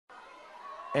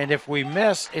And if we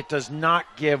miss, it does not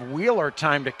give Wheeler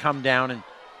time to come down and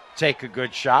take a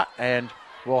good shot. And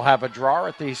we'll have a draw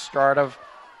at the start of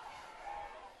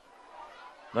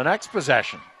the next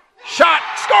possession. Shot,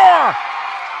 score!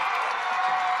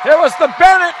 It was the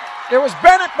Bennett. It was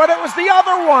Bennett, but it was the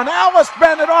other one. Alice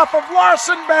Bennett off of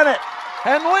Larson Bennett.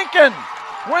 And Lincoln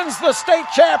wins the state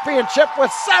championship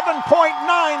with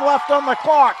 7.9 left on the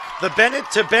clock. The Bennett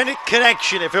to Bennett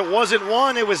connection. If it wasn't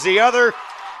one, it was the other.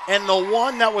 And the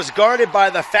one that was guarded by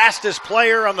the fastest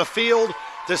player on the field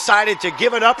decided to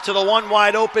give it up to the one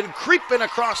wide open, creeping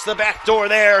across the back door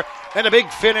there. And a big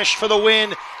finish for the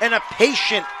win, and a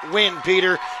patient win,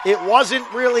 Peter. It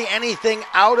wasn't really anything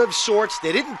out of sorts.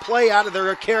 They didn't play out of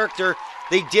their character.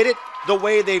 They did it the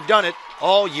way they've done it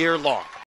all year long.